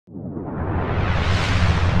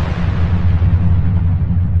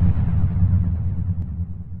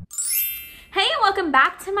welcome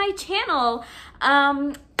back to my channel.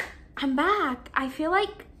 I'm back. I feel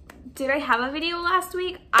like, did I have a video last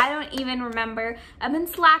week? I don't even remember. I've been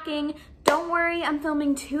slacking. Don't worry, I'm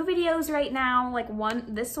filming 2 videos right now, like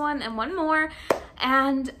this one and one more.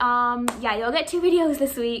 And yeah, you'll get 2 videos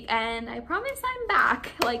this week, and I promise I'm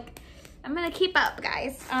back. Like, I'm gonna keep up,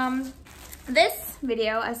 guys. This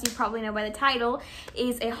video, as you probably know by the title,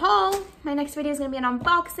 is a haul. My next video is gonna be an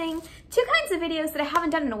unboxing. 2 kinds of videos that I haven't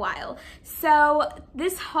done in a while. So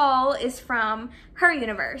this haul is from Her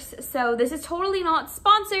Universe. So this is totally not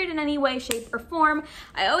sponsored in any way, shape, or form.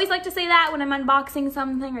 I always like to say that when I'm unboxing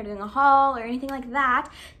something or doing a haul or anything like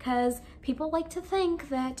that, because people like to think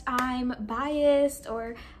that I'm biased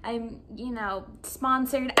or I'm, you know,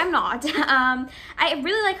 sponsored. I'm not. I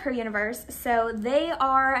really like Her Universe. So they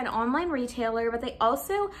are an online retailer, but they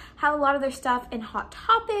also have a lot of their stuff in Hot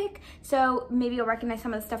Topic. So maybe you'll recognize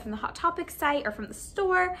some of the stuff from the Hot Topic site or from the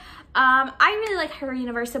store. I really like Her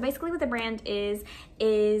Universe. So basically what the brand is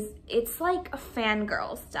it's like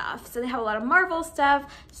fangirl stuff. So they have a lot of Marvel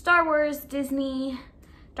stuff, Star Wars, Disney,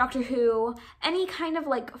 Doctor Who, any kind of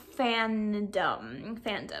like fandom,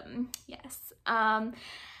 yes.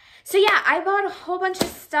 So yeah, I bought a whole bunch of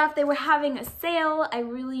stuff. They were having a sale. I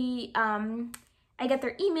really, I get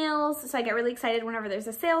their emails, so I get really excited whenever there's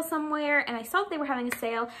a sale somewhere, and I saw that they were having a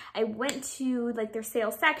sale. I went to like their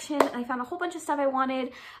sale section, and I found a whole bunch of stuff I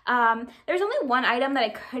wanted. There's only one item that I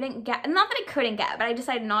couldn't get, not that I couldn't get, but I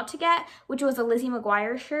decided not to get, which was a Lizzie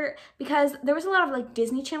McGuire shirt, because there was a lot of like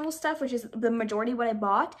Disney Channel stuff, which is the majority of what I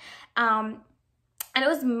bought. And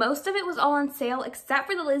most of it was all on sale except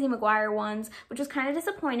for the Lizzie McGuire ones, which was kind of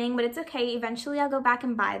disappointing, but it's okay. Eventually I'll go back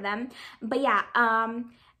and buy them. But yeah,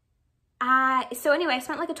 so anyway, I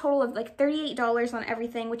spent like a total of like $38 on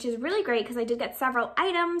everything, which is really great because I did get several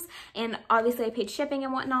items, and obviously I paid shipping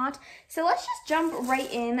and whatnot. So let's just jump right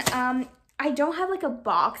in. I don't have like a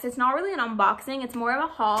box. It's not really an unboxing. It's more of a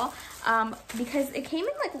haul because it came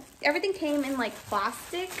in like, everything came in like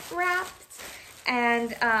plastic wrapped,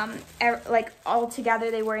 and like all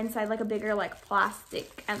together they were inside like a bigger like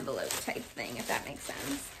plastic envelope type thing, if that makes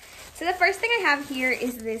sense. So the first thing I have here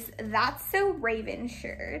is this That's So Raven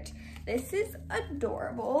shirt. This is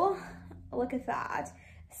adorable. Look at that.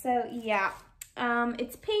 So yeah,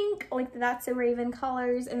 it's pink, like the That's So Raven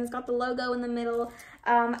colors, and it's got the logo in the middle.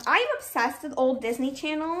 I'm obsessed with old Disney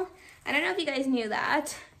Channel. I don't know if you guys knew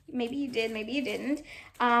that. Maybe you did, maybe you didn't.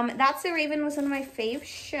 That's So Raven was one of my fave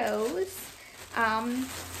shows.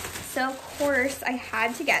 So of course I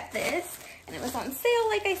had to get this, and it was on sale,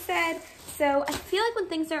 like I said. So I feel like when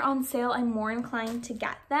things are on sale, I'm more inclined to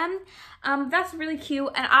get them. That's really cute.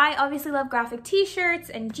 And I obviously love graphic t-shirts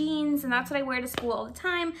and jeans, and that's what I wear to school all the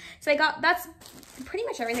time. So that's pretty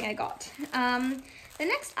much everything I got. The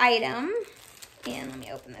next item, and let me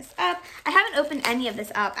open this up. I haven't opened any of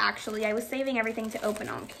this up, actually. I was saving everything to open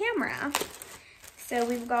on camera. So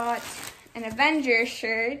we've got an Avengers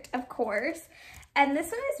shirt, of course. And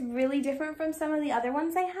this one is really different from some of the other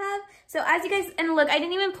ones I have. So as you guys, and look, I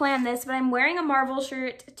didn't even plan this, but I'm wearing a Marvel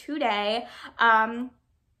shirt today.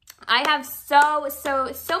 I have so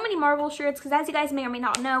many Marvel shirts because, as you guys may or may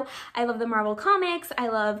not know, I love the Marvel comics, I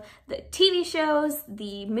love the TV shows,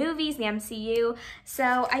 the movies, the MCU.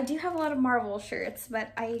 So I do have a lot of Marvel shirts,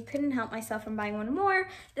 but I couldn't help myself from buying one more.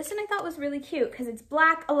 This one I thought was really cute because it's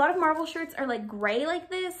black. A lot of Marvel shirts are like gray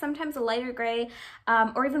like this, sometimes a lighter gray,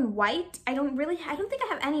 or even white. I don't think I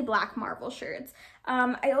have any black Marvel shirts.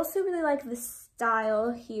 I also really like the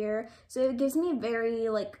style here. So it gives me very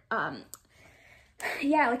like,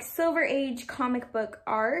 yeah, like Silver Age comic book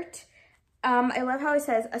art. I love how it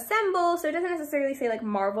says assemble, so it doesn't necessarily say like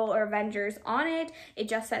Marvel or Avengers on it. It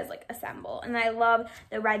just says like assemble. And I love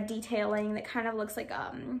the red detailing that kind of looks like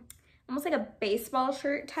almost like a baseball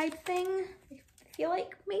shirt type thing, I feel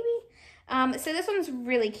like, maybe. So this one's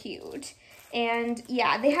really cute. And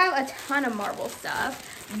yeah, they have a ton of Marvel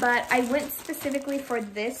stuff, but I went specifically for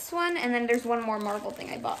this one, and then there's one more Marvel thing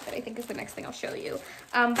I bought that I think is the next thing I'll show you.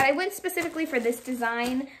 But I went specifically for this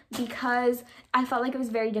design because I felt like it was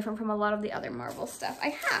very different from a lot of the other Marvel stuff I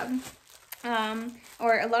have,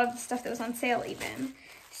 or a lot of the stuff that was on sale even.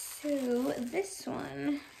 So this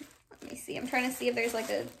one, let me see, I'm trying to see if there's like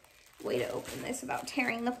a way to open this without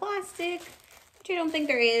tearing the plastic, which I don't think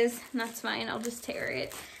there is, and that's fine, I'll just tear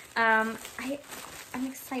it. I'm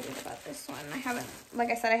excited about this one. Like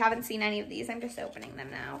I said, I haven't seen any of these. I'm just opening them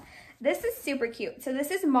now. This is super cute. So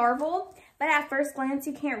this is Marvel, but at first glance,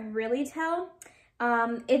 you can't really tell.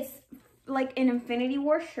 It's like an Infinity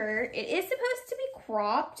War shirt. It is supposed to be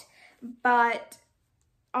cropped, but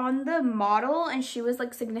on the model and she was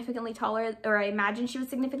like significantly taller, or I imagine she was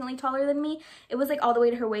significantly taller than me, it was like all the way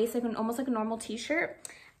to her waist, like almost like a normal t-shirt.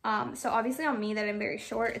 So obviously on me that I'm very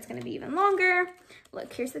short, it's gonna be even longer.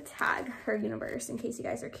 Look, here's the tag, Her Universe, in case you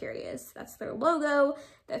guys are curious. That's their logo.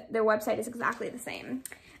 Their website is exactly the same.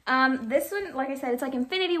 This one, like I said, it's like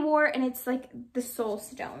Infinity War, and it's like the Soul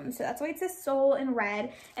Stone. So that's why it says Soul in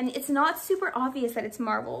red. And it's not super obvious that it's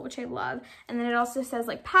Marvel, which I love. And then it also says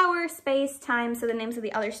like power, space, time. So the names of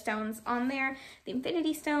the other stones on there, the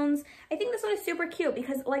Infinity Stones. I think this one is super cute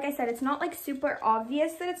because, like I said, it's not like super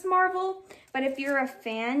obvious that it's Marvel. But if you're a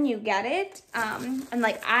fan, you get it. And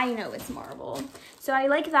like, I know it's Marvel. So I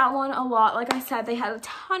like that one a lot. Like I said, they had a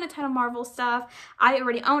ton of Marvel stuff. I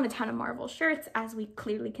already own a ton of Marvel shirts, as we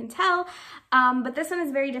clearly can tell. But this one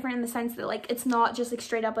is very different in the sense that like, it's not just like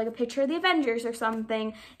straight up like a picture of the Avengers or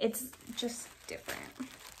something. It's just different.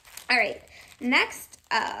 All right, next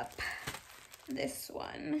up, this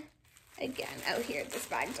one. Again, oh here, this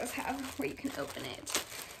bag does have where you can open it.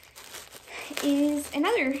 Is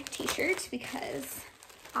another t-shirt because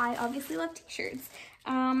I obviously love t-shirts.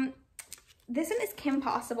 This one is Kim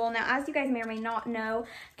Possible. Now, as you guys may or may not know,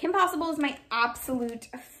 Kim Possible is my absolute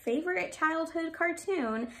favorite childhood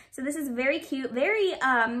cartoon. So this is very cute, very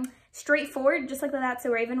straightforward, just like the That's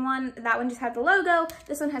So Raven one. That one just had the logo.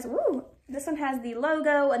 This one has, this one has the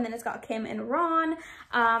logo, and then it's got Kim and Ron.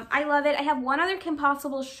 I love it. I have one other Kim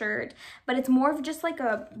Possible shirt, but it's more of just like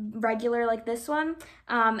a regular like this one.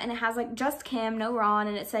 And it has like just Kim, no Ron,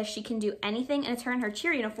 and it says she can do anything, and it's her in her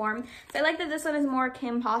cheer uniform. So I like that this one is more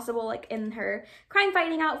Kim Possible, like in her crime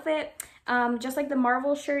fighting outfit. Just like the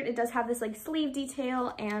Marvel shirt, it does have this like sleeve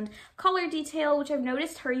detail and collar detail, which I've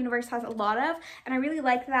noticed Her Universe has a lot of, and I really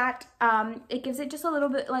like that. It gives it just a little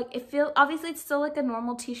bit, like, it feels, obviously it's still like a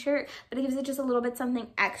normal t-shirt, but it gives it just a little bit something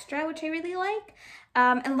extra, which I really like.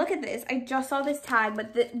 And look at this, I just saw this tag,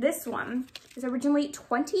 but this one is originally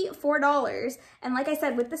 $24, and like I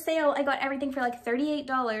said, with the sale, I got everything for like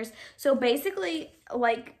 $38, so basically,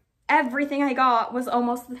 like, everything I got was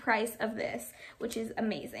almost the price of this, which is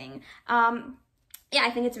amazing. Yeah,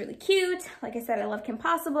 I think it's really cute. Like I said, I love Kim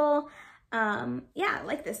Possible. Yeah, I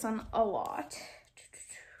like this one a lot.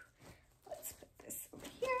 Let's put this over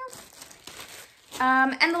here.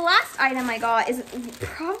 And the last item I got is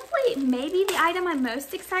probably maybe the item I'm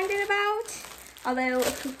most excited about, although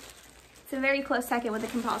it's a very close second with the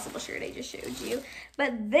Kim Possible shirt I just showed you.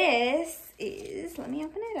 But this is, let me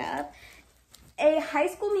open it up, a High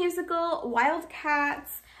School Musical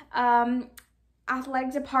Wildcats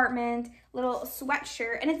athletic department little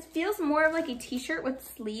sweatshirt, and it feels more of like a t-shirt with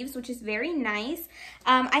sleeves, which is very nice.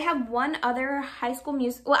 I have one other High School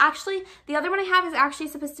Musical, well actually the other one I have is actually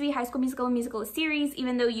supposed to be High School Musical and Musical series,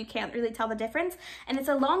 even though you can't really tell the difference, and it's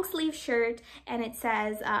a long sleeve shirt, and it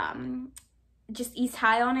says just East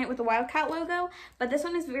High on it with the Wildcat logo, but this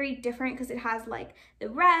one is very different because it has like the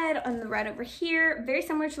red and the red over here, very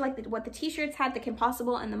similar to like what the t-shirts had, the Kim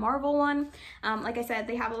Possible and the Marvel one. Like I said,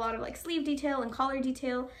 they have a lot of like sleeve detail and collar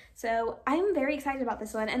detail, so I'm very excited about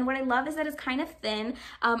this one. And what I love is that it's kind of thin.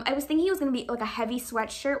 I was thinking it was going to be like a heavy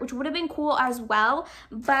sweatshirt, which would have been cool as well,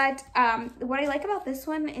 but what I like about this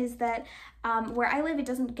one is that where I live, it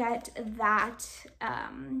doesn't get that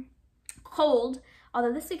cold.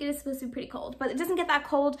 Although this week it is supposed to be pretty cold, but it doesn't get that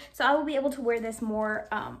cold, so I will be able to wear this more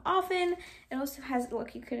often. It also has,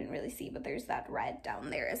 look, you couldn't really see, but there's that red down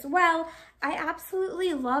there as well. I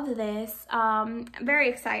absolutely love this. Very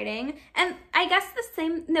exciting. And I guess the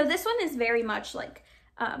same, no, this one is very much like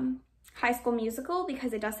High School Musical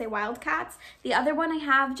because it does say Wildcats. The other one I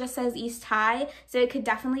have just says East High, so it could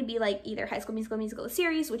definitely be like either High School Musical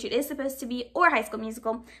series, which it is supposed to be, or High School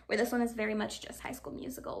Musical, where this one is very much just High School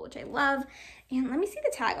Musical, which I love. And let me see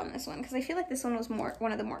the tag on this one because I feel like this one was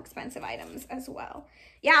one of the more expensive items as well.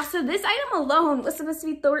 Yeah, so this item alone was supposed to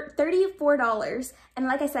be $34, and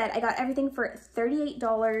like I said, I got everything for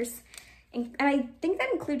 $38. And I think that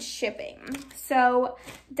includes shipping. So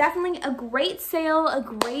definitely a great sale, a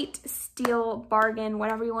great steal, bargain,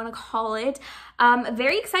 whatever you want to call it.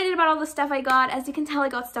 Very excited about all the stuff I got. As you can tell, I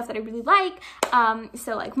got stuff that I really like.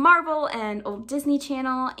 So like Marvel and old Disney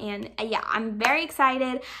Channel. And yeah, I'm very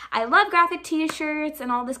excited. I love graphic t-shirts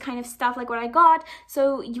and all this kind of stuff like what I got.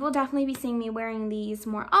 So you will definitely be seeing me wearing these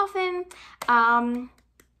more often.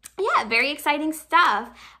 Yeah, very exciting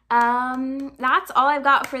stuff. That's all I've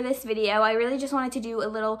got for this video. I really just wanted to do a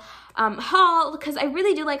little haul because I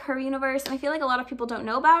really do like Her Universe, and I feel like a lot of people don't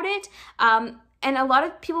know about it. And a lot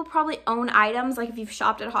of people probably own items, like if you've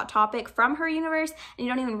shopped at Hot Topic, from her universe and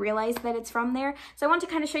you don't even realize that it's from there. So I want to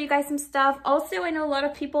kind of show you guys some stuff. Also, I know a lot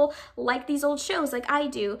of people like these old shows like I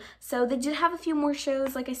do. So they did have a few more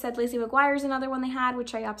shows. Like I said, Lizzie McGuire is another one they had,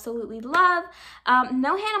 which I absolutely love.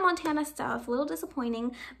 No Hannah Montana stuff, a little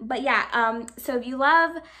disappointing. But yeah, so if you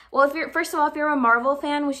love, well, if you're, first of all, if you're a Marvel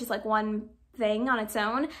fan, which is like one thing on its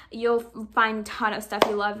own, you'll find a ton of stuff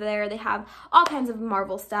you love there. They have all kinds of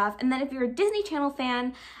Marvel stuff. And then if you're a Disney Channel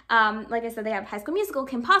fan, like I said, they have High School Musical,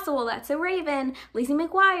 Kim Possible, That's So Raven, Lizzie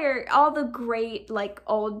McGuire, all the great like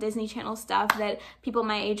old Disney Channel stuff that people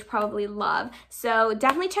my age probably love. So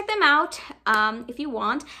definitely check them out if you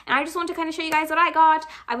want. And I just want to kind of show you guys what I got.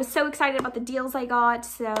 I was so excited about the deals I got.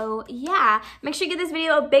 So yeah, make sure you give this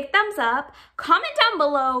video a big thumbs up. Comment down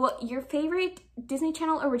below your favorite Disney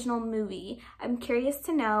Channel original movie. I'm curious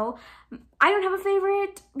to know. I don't have a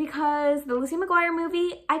favorite because the Lizzie McGuire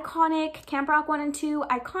movie, iconic. Camp Rock 1 and 2,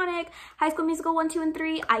 iconic. High School Musical 1, 2, and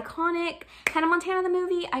 3, iconic. Hannah Montana the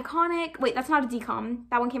movie, iconic. Wait, that's not a DCOM.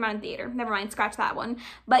 That one came out in theater. Never mind, scratch that one.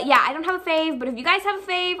 But yeah, I don't have a fave, but if you guys have a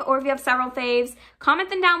fave or if you have several faves, comment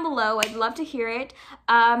them down below. I'd love to hear it.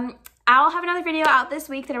 I'll have another video out this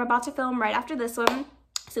week that I'm about to film right after this one.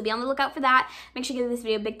 So be on the lookout for that. Make sure you give this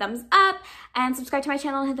video a big thumbs up and subscribe to my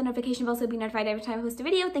channel and hit the notification bell so you'll be notified every time I post a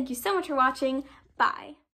video. Thank you so much for watching.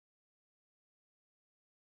 Bye.